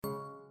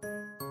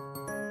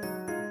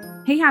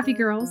Hey, happy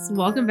girls.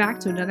 Welcome back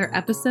to another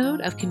episode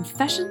of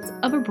Confessions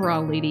of a Bra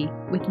Lady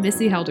with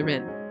Missy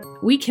Helderman.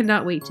 We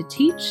cannot wait to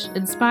teach,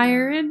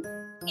 inspire, and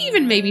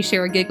even maybe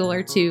share a giggle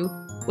or two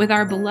with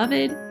our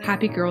beloved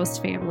Happy Girls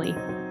family.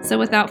 So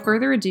without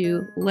further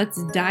ado,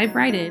 let's dive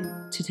right in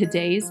to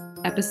today's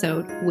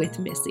episode with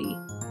Missy.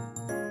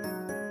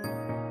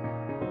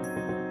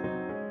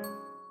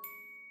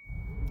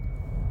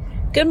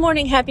 Good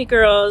morning, happy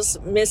girls.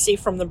 Missy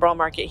from the Bra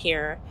Market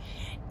here.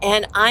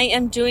 And I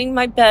am doing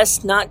my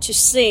best not to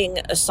sing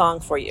a song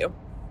for you.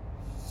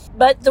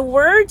 But the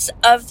words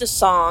of the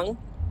song,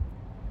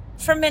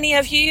 for many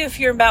of you, if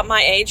you're about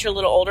my age or a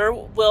little older,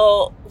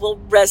 will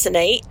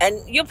resonate.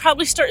 And you'll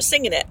probably start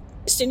singing it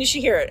as soon as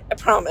you hear it, I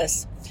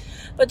promise.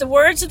 But the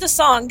words of the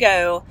song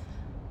go,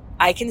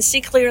 I can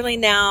see clearly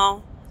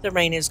now, the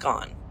rain is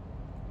gone.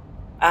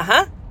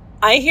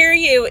 I hear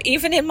you.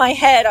 Even in my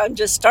head, I'm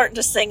just starting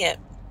to sing it.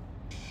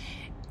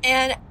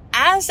 And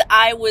as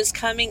I was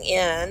coming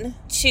in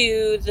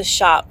to the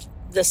shop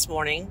this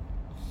morning,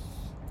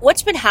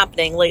 what's been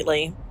happening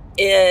lately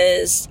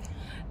is,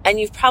 and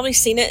you've probably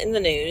seen it in the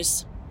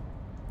news,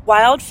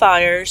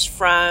 wildfires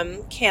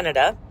from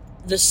Canada.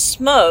 The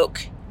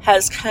smoke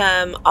has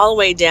come all the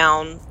way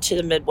down to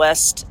the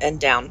Midwest and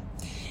down.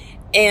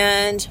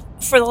 And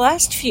for the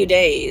last few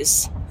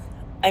days,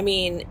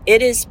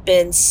 it has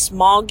been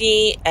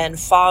smoggy and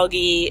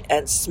foggy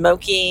and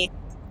smoky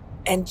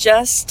and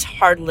just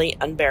hardly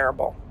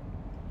unbearable.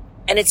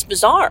 And it's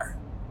bizarre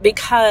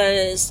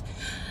because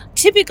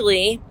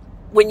typically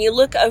when you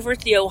look over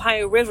at the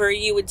Ohio River,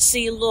 you would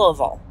see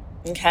Louisville,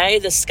 okay,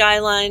 the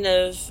skyline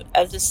of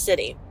the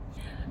city.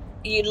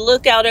 You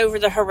look out over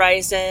the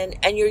horizon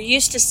and you're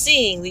used to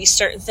seeing these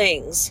certain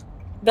things.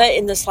 But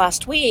in this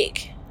last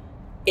week,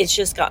 it's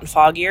just gotten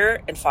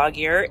foggier and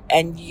foggier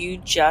and you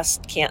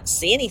just can't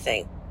see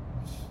anything.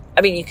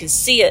 You can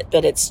see it,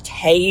 but it's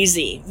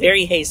hazy,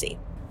 very hazy.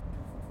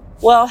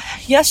 Well,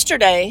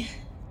 yesterday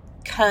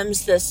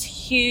comes this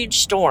huge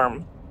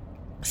storm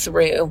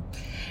through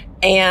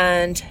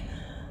and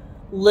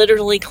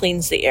literally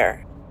cleans the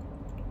air.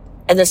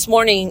 And this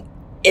morning,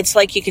 it's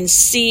like you can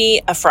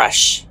see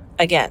afresh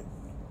again.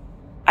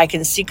 I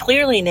can see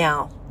clearly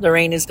now the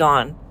rain is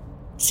gone.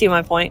 See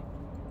my point?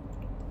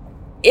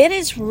 It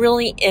is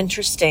really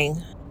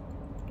interesting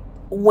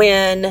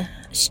when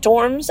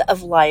storms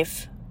of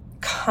life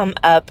come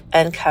up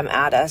and come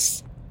at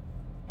us.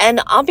 And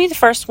I'll be the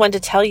first one to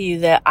tell you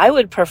that I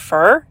would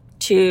prefer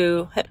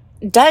to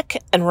duck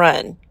and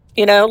run.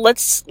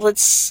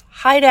 Let's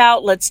hide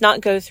out. Let's not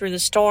go through the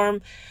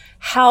storm.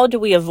 How do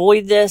we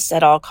avoid this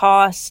at all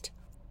cost?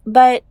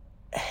 But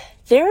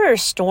there are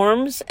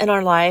storms in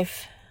our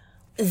life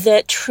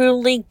that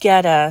truly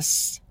get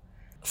us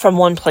from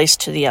one place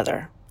to the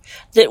other,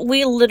 that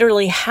we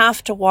literally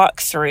have to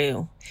walk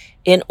through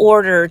in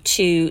order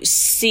to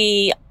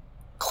see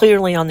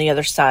clearly on the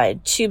other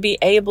side, to be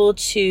able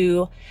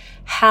to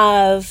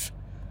have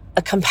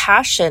a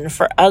compassion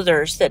for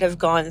others that have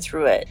gone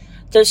through it.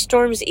 Those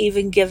storms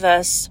even give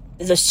us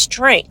the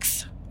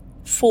strength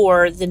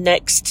for the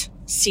next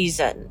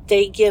season.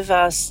 They give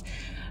us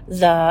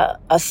the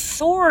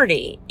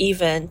authority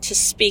even to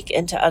speak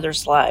into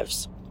others'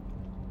 lives.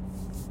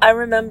 I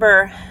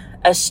remember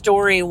a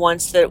story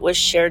once that was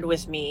shared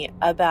with me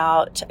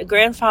about a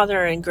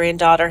grandfather and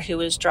granddaughter who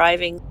was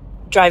driving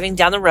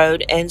down the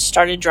road and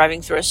started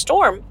driving through a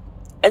storm.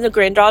 And the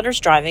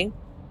granddaughter's driving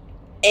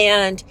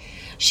and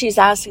she's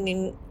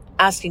asking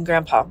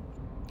Grandpa,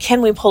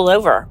 can we pull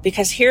over?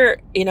 Because here,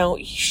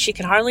 she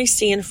can hardly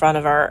see in front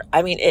of her.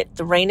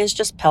 The rain is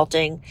just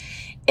pelting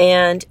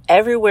and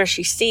everywhere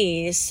she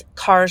sees,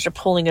 cars are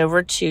pulling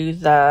over to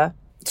the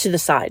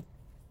side.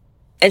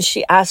 And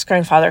she asked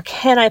Grandfather,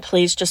 can I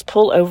please just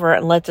pull over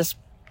and let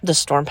the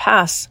storm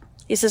pass?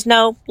 He says,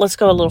 no, let's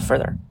go a little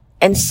further.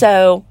 And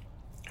so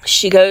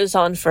she goes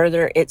on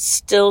further. It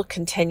still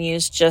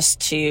continues just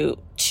to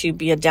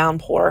be a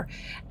downpour.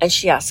 And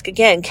she asks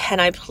again, can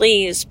I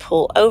please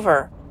pull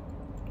over?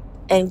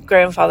 And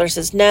Grandfather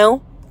says,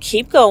 no,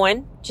 keep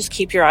going. Just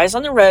keep your eyes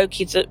on the road.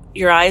 Keep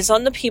your eyes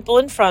on the people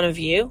in front of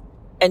you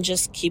and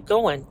just keep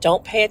going.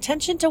 Don't pay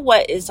attention to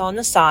what is on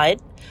the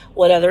side,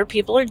 what other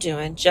people are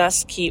doing.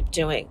 Just keep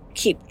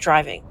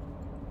driving.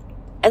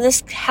 And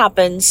this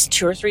happens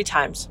 2 or 3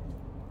 times.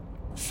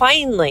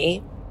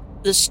 Finally,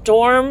 the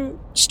storm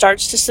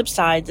starts to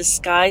subside. The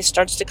sky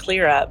starts to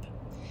clear up.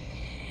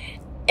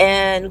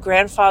 And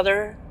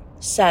Grandfather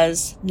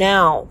says,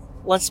 now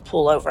let's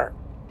pull over.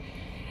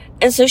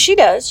 And so she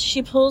does.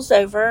 She pulls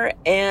over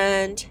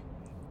and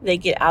they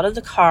get out of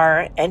the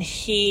car and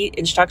he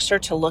instructs her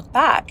to look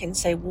back and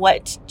say,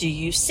 what do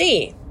you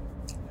see?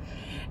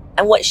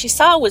 And what she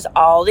saw was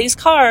all these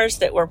cars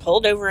that were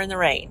pulled over in the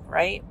rain,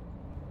 right?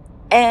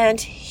 And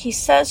he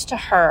says to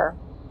her,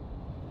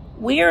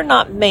 we are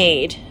not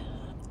made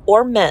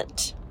or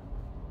meant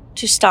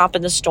to stop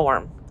in the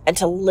storm and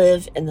to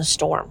live in the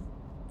storm.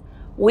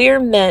 We're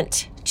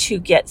meant to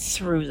get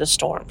through the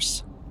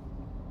storms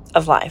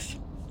of life.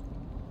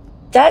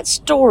 That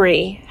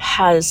story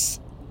has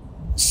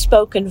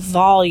spoken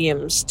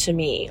volumes to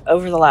me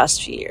over the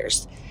last few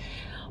years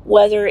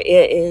whether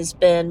it has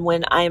been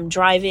when I am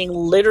driving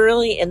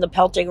literally in the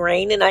pelting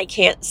rain and I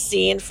can't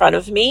see in front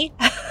of me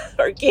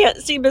or can't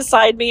see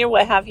beside me or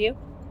what have you.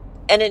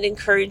 And it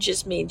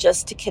encourages me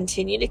just to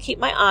continue to keep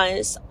my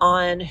eyes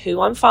on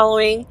who I'm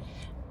following.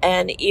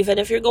 And even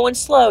if you're going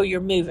slow, you're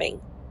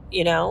moving,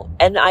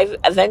 and I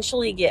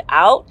eventually get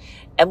out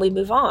and we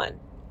move on.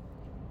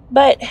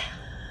 But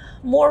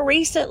more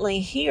recently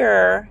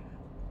here,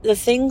 the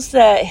things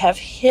that have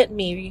hit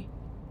me,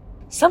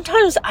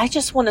 sometimes I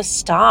just want to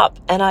stop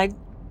and I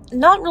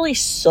not really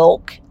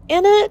sulk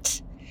in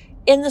it,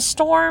 in the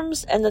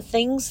storms and the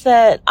things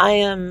that I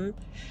am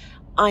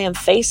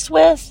faced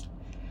with,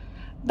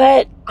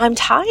 but I'm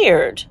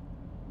tired.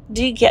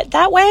 Do you get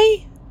that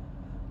way?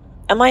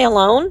 Am I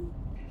alone?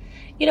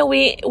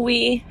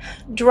 We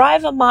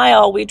drive a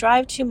mile, we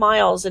drive 2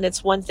 miles, and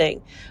it's one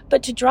thing.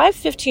 But to drive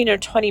 15 or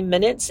 20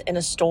 minutes in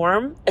a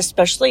storm,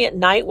 especially at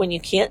night when you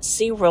can't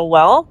see real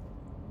well,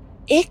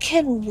 it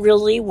can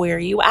really wear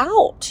you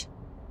out.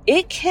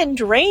 It can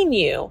drain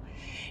you.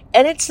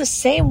 And it's the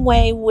same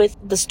way with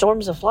the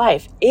storms of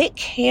life. It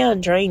can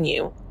drain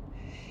you.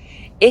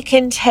 It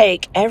can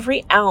take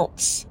every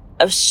ounce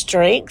of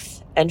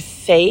strength and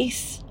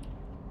faith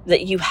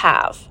that you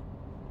have.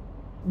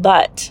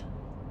 But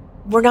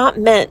we're not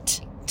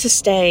meant to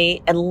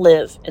stay and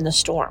live in the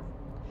storm.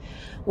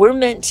 We're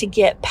meant to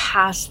get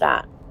past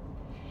that.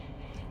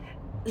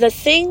 The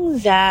thing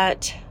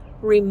that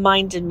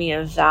reminded me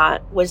of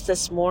that was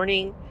this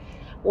morning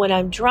when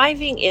I'm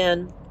driving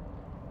in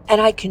and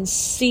I can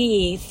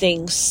see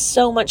things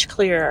so much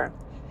clearer.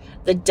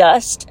 The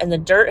dust and the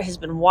dirt has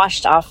been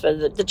washed off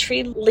of the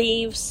tree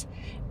leaves.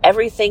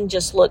 Everything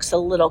just looks a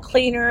little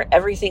cleaner.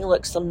 Everything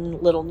looks a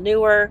little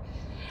newer.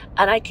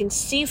 And I can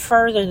see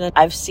further than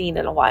I've seen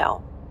in a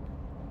while.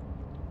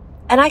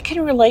 And I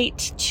can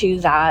relate to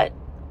that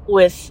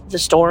with the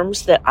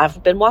storms that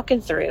I've been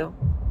walking through.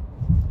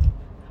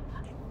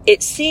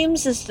 It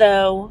seems as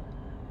though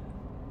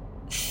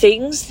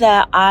things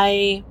that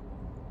I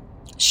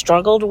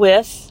struggled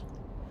with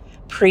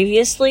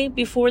previously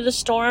before the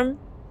storm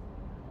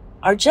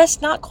are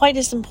just not quite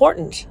as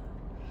important,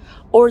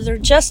 or they're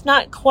just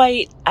not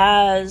quite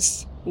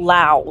as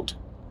loud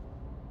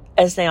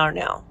as they are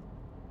now.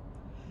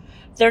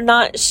 They're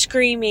not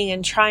screaming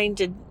and trying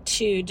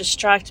to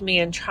distract me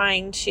and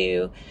trying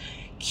to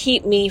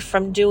keep me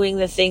from doing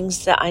the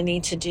things that I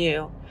need to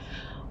do.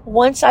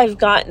 Once I've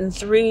gotten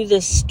through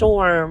this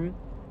storm,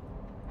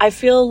 I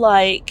feel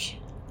like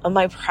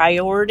my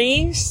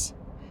priorities,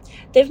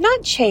 they've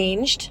not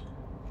changed,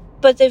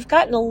 but they've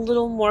gotten a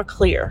little more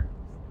clear.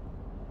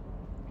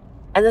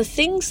 And the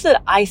things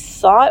that I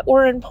thought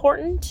were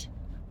important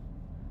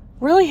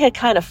really had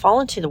kind of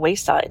fallen to the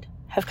wayside,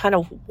 have kind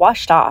of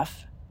washed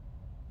off.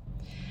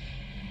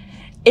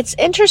 It's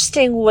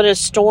interesting what a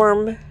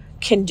storm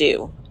can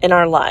do in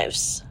our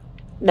lives.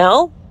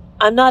 No,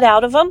 I'm not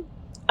out of them.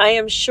 I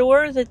am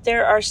sure that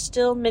there are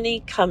still many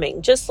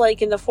coming, just like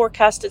in the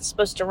forecast it's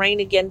supposed to rain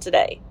again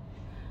today.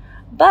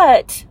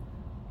 But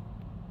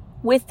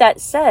with that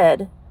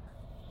said,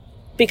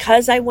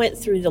 because I went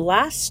through the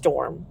last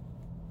storm,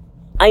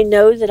 I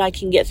know that I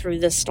can get through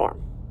this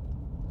storm.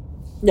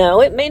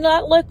 No, it may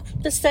not look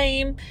the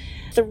same.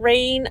 The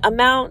rain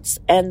amounts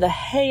and the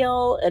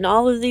hail and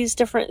all of these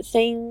different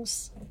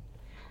things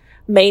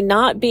may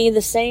not be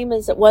the same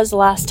as it was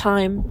last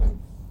time.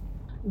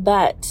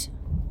 But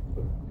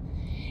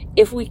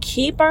if we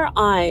keep our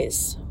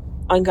eyes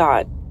on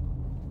God,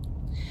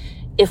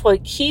 if we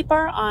keep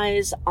our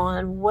eyes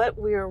on what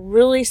we're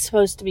really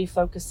supposed to be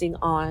focusing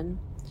on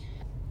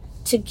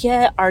to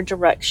get our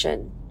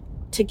direction,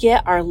 to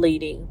get our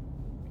leading.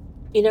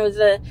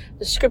 The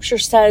scripture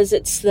says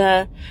it's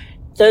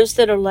those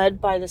that are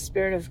led by the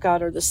Spirit of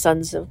God are the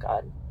sons of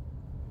God.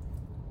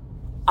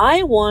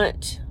 I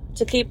want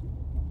to keep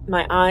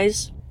my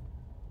eyes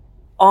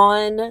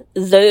on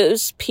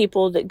those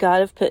people that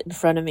God have put in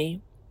front of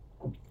me.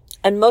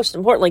 And most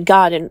importantly,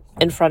 God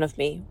in front of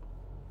me.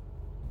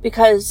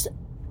 Because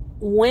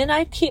when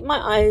I keep my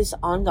eyes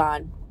on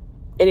God,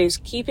 it is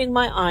keeping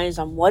my eyes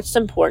on what's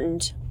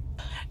important.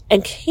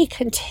 And He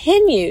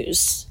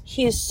continues,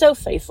 He is so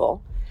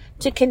faithful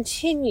to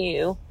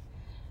continue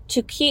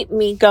to keep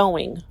me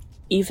going.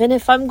 Even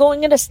if I'm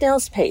going at a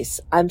snail's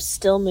pace, I'm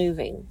still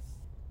moving.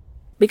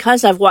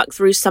 Because I've walked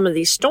through some of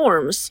these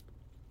storms,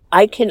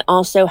 I can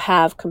also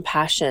have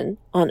compassion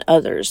on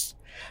others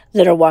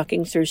that are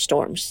walking through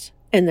storms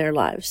in their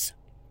lives.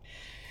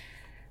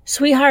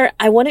 Sweetheart,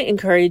 I want to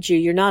encourage you.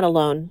 You're not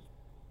alone.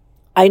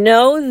 I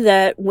know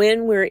that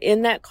when we're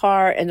in that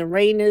car and the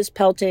rain is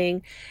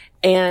pelting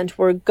and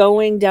we're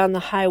going down the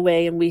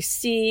highway and we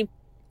see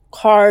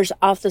cars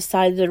off the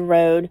side of the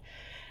road,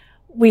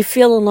 we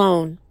feel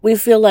alone. We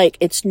feel like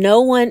it's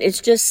no one,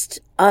 it's just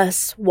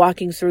us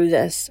walking through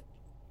this.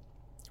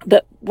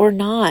 But we're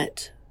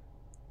not.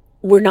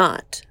 We're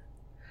not.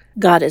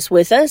 God is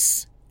with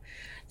us.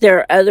 There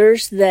are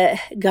others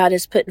that God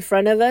has put in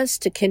front of us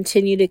to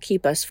continue to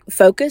keep us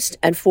focused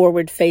and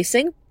forward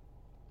facing.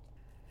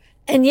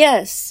 And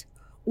yes,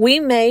 we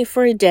may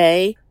for a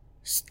day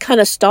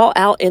kind of stall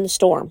out in the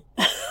storm.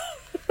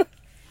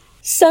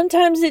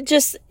 Sometimes it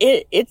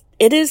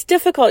is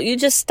difficult. You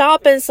just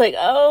stop and it's like,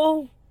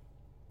 oh,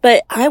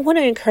 but I want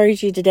to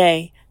encourage you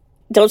today.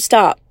 Don't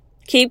stop.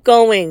 Keep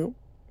going.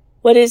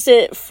 What is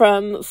it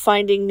from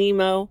Finding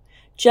Nemo?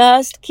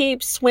 Just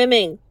keep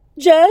swimming.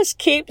 Just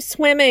keep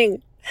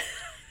swimming.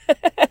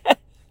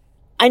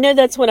 I know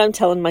that's what I'm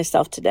telling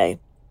myself today.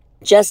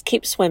 Just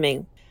keep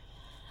swimming.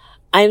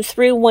 I am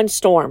through one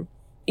storm.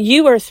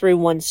 You are through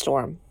one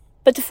storm.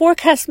 But the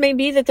forecast may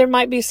be that there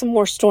might be some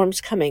more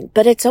storms coming.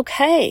 But it's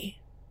okay.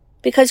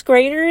 Because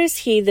greater is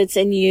He that's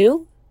in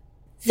you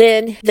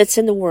than that's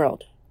in the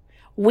world.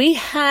 We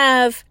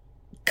have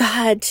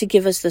God to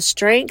give us the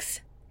strength.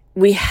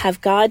 We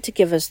have God to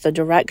give us the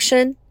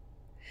direction.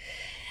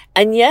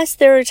 And yes,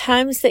 there are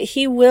times that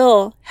He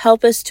will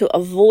help us to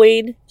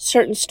avoid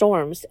certain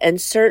storms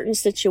and certain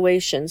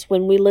situations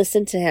when we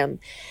listen to Him.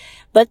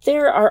 But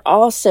there are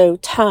also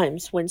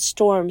times when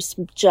storms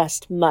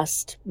just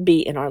must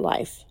be in our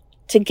life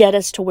to get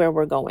us to where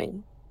we're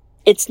going.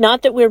 It's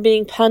not that we're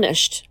being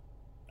punished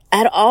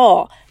at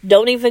all.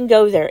 Don't even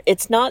go there.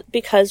 It's not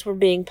because we're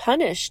being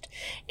punished.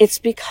 It's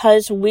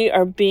because we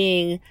are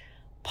being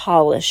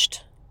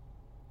polished.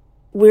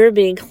 We're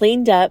being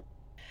cleaned up.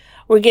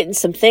 We're getting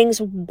some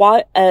things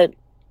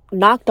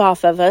knocked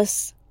off of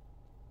us,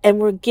 and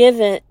we're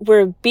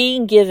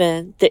being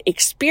given the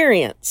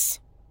experience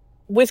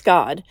with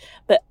God,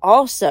 but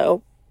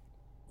also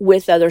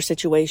with other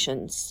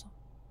situations.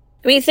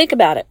 I mean, think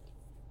about it.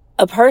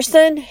 A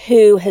person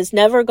who has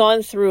never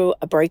gone through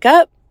a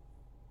breakup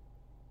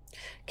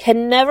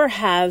can never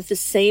have the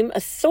same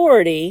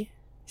authority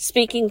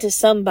speaking to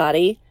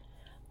somebody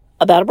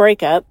about a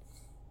breakup,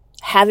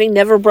 having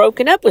never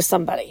broken up with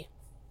somebody.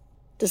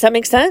 Does that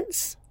make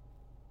sense?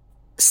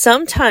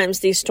 Sometimes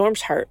these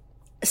storms hurt.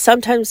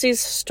 Sometimes these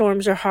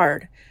storms are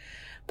hard.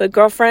 But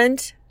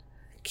girlfriend,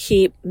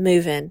 keep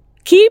moving.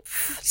 Keep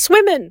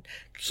swimming.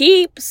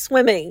 Keep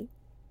swimming.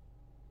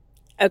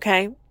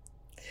 Okay?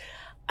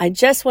 I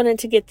just wanted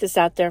to get this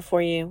out there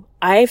for you.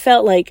 I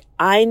felt like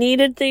I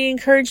needed the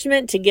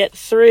encouragement to get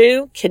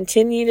through,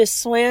 continue to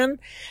swim.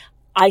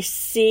 I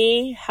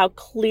see how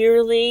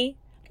clearly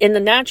in the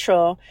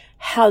natural,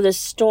 how the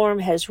storm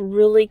has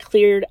really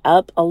cleared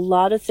up a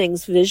lot of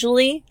things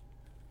visually.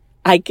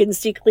 I can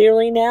see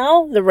clearly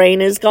now. The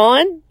rain is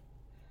gone.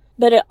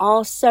 But it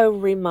also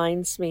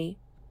reminds me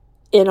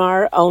in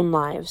our own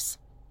lives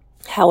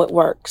how it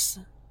works.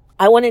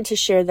 I wanted to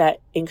share that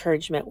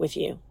encouragement with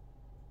you.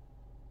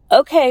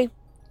 Okay,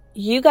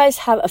 you guys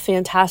have a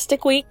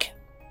fantastic week,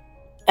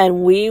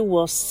 and we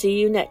will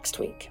see you next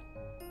week.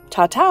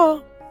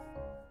 Ta-ta!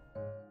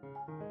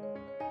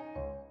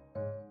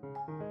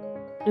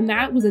 And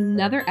that was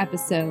another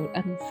episode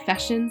of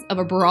Confessions of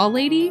a Bra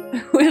Lady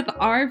with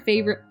our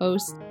favorite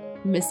host,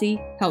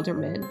 Missy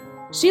Helderman.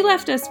 She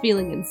left us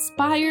feeling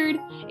inspired,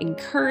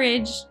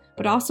 encouraged,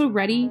 but also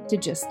ready to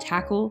just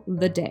tackle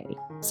the day.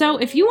 So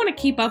if you want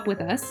to keep up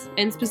with us,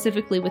 and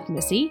specifically with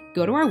Missy,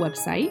 go to our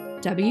website,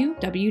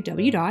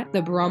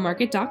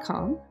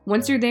 www.thebrawmarket.com.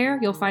 Once you're there,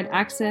 you'll find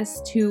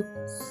access to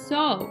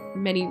so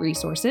many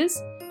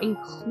resources,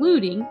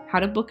 including how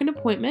to book an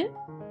appointment,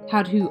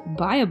 how to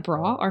buy a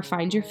bra or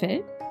find your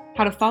fit,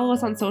 how to follow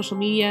us on social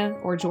media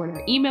or join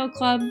our email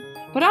club,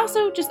 but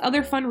also just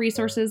other fun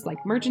resources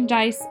like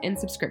merchandise and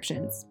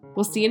subscriptions.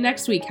 We'll see you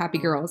next week, happy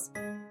girls.